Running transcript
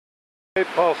Hey,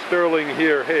 Paul Sterling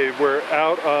here. Hey, we're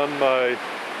out on my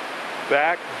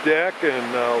back deck,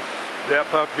 and I'll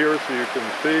step up here so you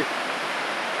can see.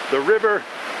 The river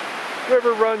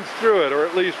runs through it, or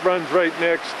at least runs right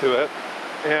next to it.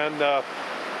 And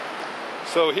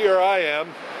so here I am,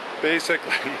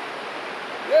 basically.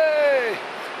 Yay!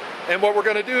 And what we're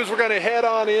going to do is we're going to head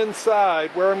on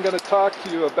inside, where I'm going to talk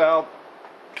to you about.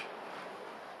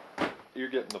 You're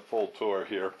getting the full tour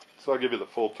here. So I'll give you the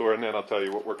full tour, and then I'll tell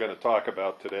you what we're going to talk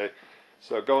about today.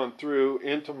 So going through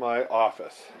into my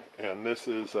office, and this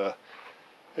is,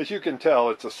 as you can tell,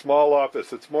 it's a small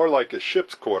office. It's more like a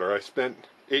ship's quarter. I spent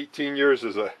 18 years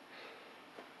as a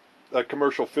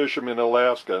commercial fisherman in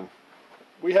Alaska, and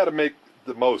we had to make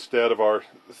the most out of our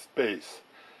space.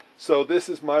 So this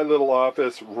is my little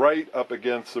office right up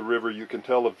against the river. You can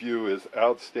tell the view is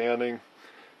outstanding.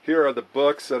 Here are the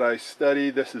books that I study.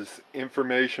 This is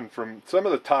information from some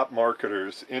of the top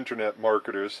marketers, internet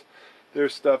marketers.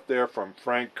 There's stuff there from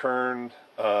Frank Kern,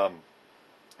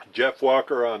 Jeff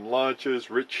Walker on launches,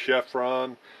 Rich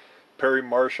Sheffron, Perry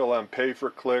Marshall on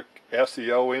pay-per-click,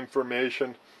 SEO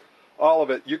information. All of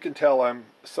it. You can tell I'm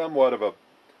somewhat of a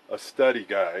study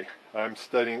guy. I'm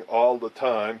studying all the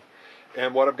time.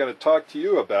 And what I'm going to talk to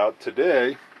you about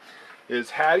today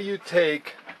is how do you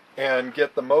take and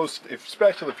get the most,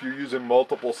 especially if you're using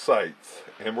multiple sites.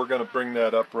 And we're going to bring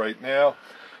that up right now.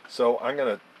 So I'm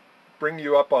going to bring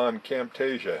you up on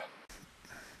Camtasia.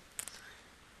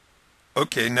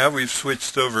 Okay, now we've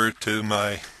switched over to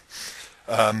my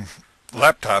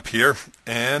laptop here,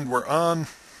 and we're on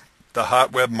the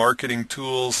Hot Web Marketing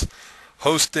Tools,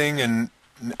 hosting names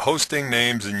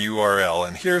and URL.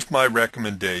 And here's my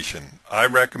recommendation. I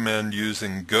recommend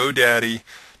using GoDaddy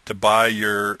to buy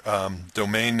your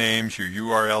domain names, your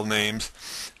URL names.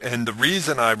 And the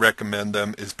reason I recommend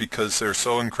them is because they're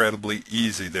so incredibly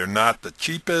easy. They're not the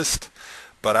cheapest,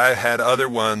 but I had other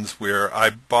ones where I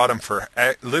bought them for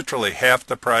literally half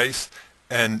the price,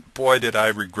 and boy did I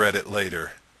regret it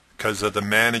later because of the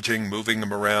managing, moving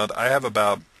them around. I have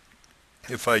about,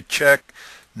 if I check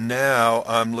now,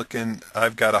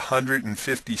 I've got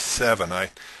 157.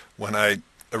 When I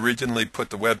originally put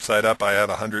the website up, I had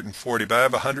 140, but I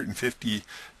have 150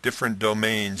 different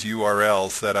domains,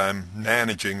 URLs, that I'm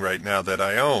managing right now that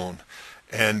I own.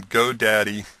 And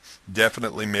GoDaddy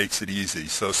definitely makes it easy.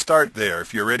 So start there.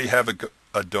 If you already have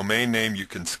a domain name, you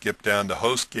can skip down to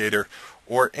Hostgator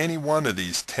or any one of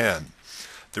these 10.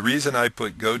 The reason I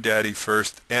put GoDaddy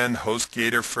first and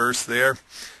Hostgator first there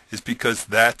is because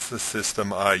that's the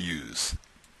system I use.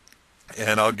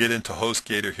 And I'll get into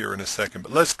Hostgator here in a second,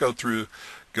 but let's go through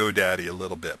GoDaddy a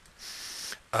little bit.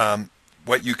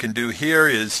 What you can do here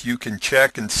is you can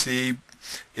check and see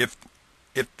if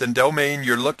the domain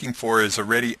you're looking for is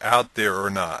already out there or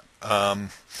not.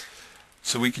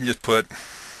 So we can just put,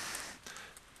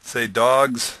 say,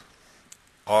 dogs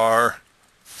are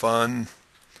fun.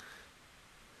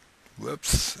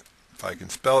 Whoops, if I can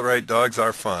spell it right, dogs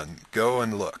are fun. Go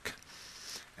and look.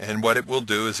 And what it will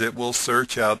do is it will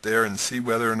search out there and see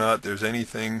whether or not there's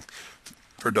anything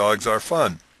for Dogs Are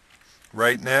Fun.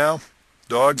 Right now,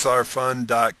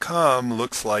 dogsarefun.com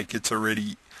looks like it's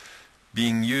already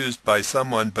being used by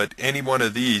someone, but any one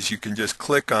of these you can just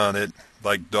click on it,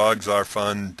 like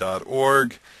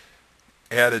dogsarefun.org,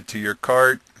 add it to your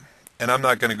cart. And I'm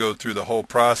not going to go through the whole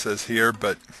process here,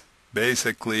 but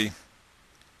basically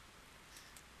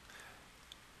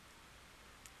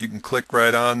you can click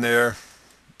right on there.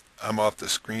 I'm off the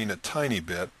screen a tiny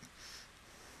bit.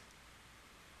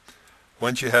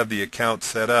 Once you have the account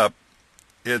set up,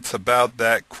 it's about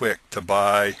that quick to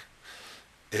buy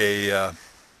a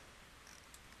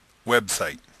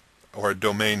website or a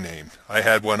domain name. I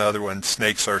had one other one,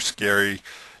 snakes are scary,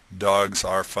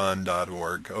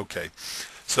 dogsarefun.org. Okay,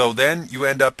 so then you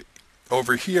end up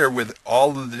over here with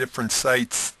all of the different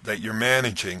sites that you're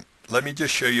managing. Let me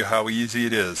just show you how easy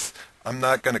it is. I'm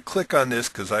not going to click on this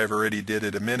because I've already did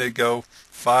it a minute ago.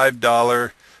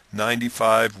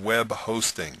 $5.95 web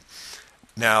hosting.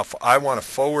 Now, if I want to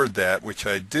forward that, which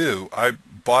I do, I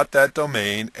bought that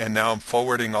domain, and now I'm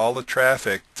forwarding all the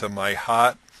traffic to my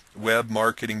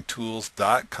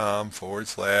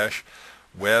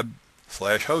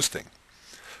hotwebmarketingtools.com/web/hosting.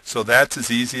 So that's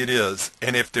as easy it is.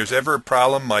 And if there's ever a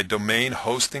problem, my domain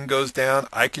hosting goes down,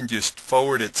 I can just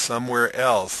forward it somewhere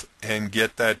else and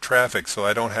get that traffic, so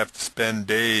I don't have to spend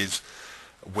days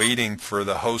waiting for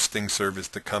the hosting service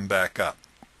to come back up.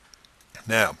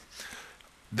 Now,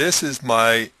 this is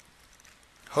my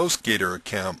Hostgator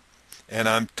account, and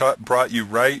I'm brought you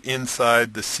right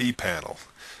inside the cPanel.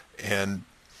 And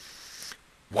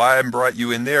why I brought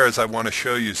you in there is I want to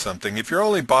show you something. If you're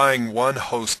only buying one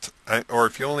host, or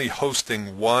if you're only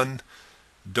hosting one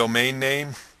domain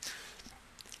name,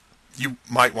 you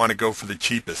might want to go for the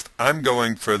cheapest. I'm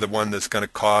going for the one that's going to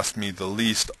cost me the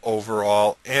least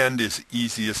overall and is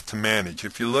easiest to manage.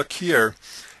 If you look here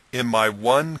in my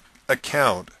one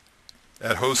account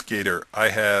at Hostgator, I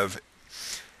have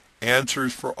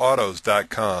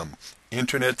answersforautos.com,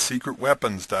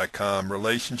 internetsecretweapons.com,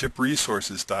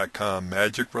 relationshipresources.com,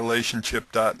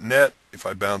 magicrelationship.net. If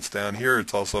I bounce down here,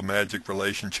 it's also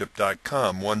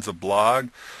magicrelationship.com. One's a blog,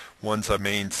 one's a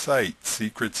main site,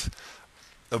 secrets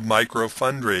of micro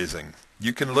fundraising.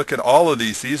 You can look at all of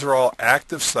these. These are all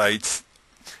active sites,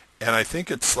 and I think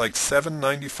it's like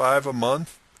 $7.95 a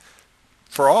month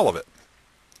for all of it.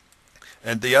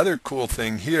 And the other cool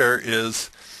thing here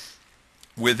is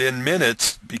within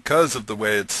minutes, because of the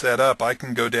way it's set up, I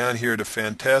can go down here to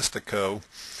Fantastico.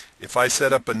 If I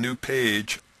set up a new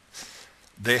page,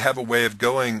 they have a way of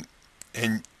going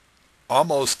and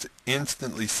almost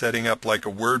instantly setting up like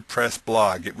a WordPress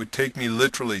blog. It would take me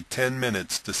literally 10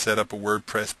 minutes to set up a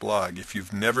WordPress blog. If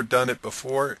you've never done it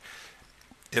before,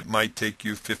 it might take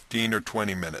you 15 or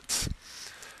 20 minutes.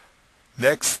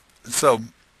 Next, so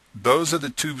those are the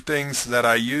two things that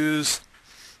I use.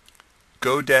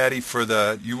 GoDaddy for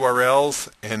the URLs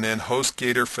and then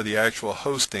Hostgator for the actual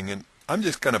hosting. And I'm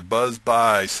just going to buzz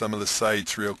by some of the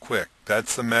sites real quick.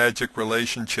 That's the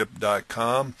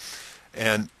magicrelationship.com,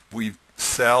 and we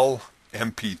sell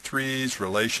MP3s,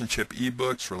 relationship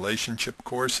ebooks, relationship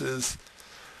courses.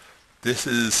 This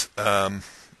is, well,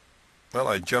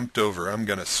 I jumped over. I'm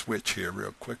going to switch here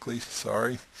real quickly.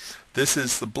 Sorry. This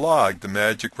is the blog, the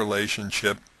Magic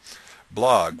Relationship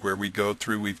blog, where we go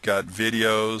through, we've got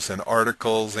videos and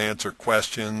articles, answer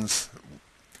questions,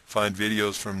 find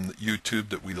videos from YouTube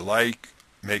that we like,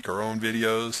 make our own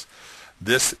videos.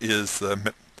 This is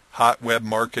the Hot Web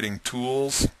Marketing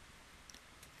Tools.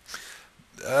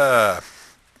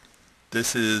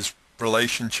 This is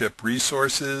Relationship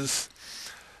Resources.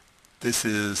 This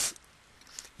is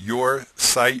Your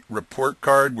Site Report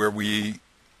Card, where we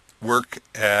work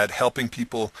at helping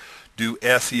people do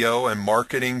SEO and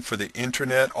marketing for the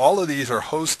internet. All of these are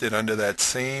hosted under that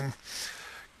same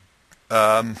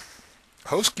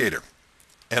Hostgator,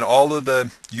 and all of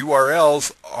the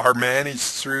URLs are managed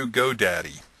through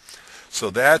GoDaddy.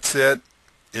 So that's it.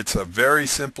 It's a very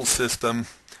simple system.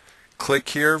 Click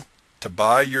here to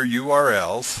buy your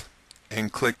URLs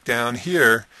and click down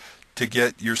here to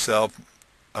get yourself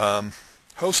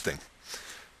hosting.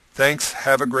 Thanks.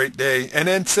 Have a great day. And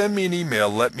then send me an email.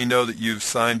 Let me know that you've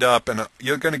signed up, and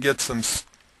you're going to get some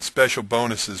special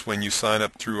bonuses when you sign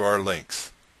up through our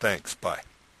links. Thanks. Bye.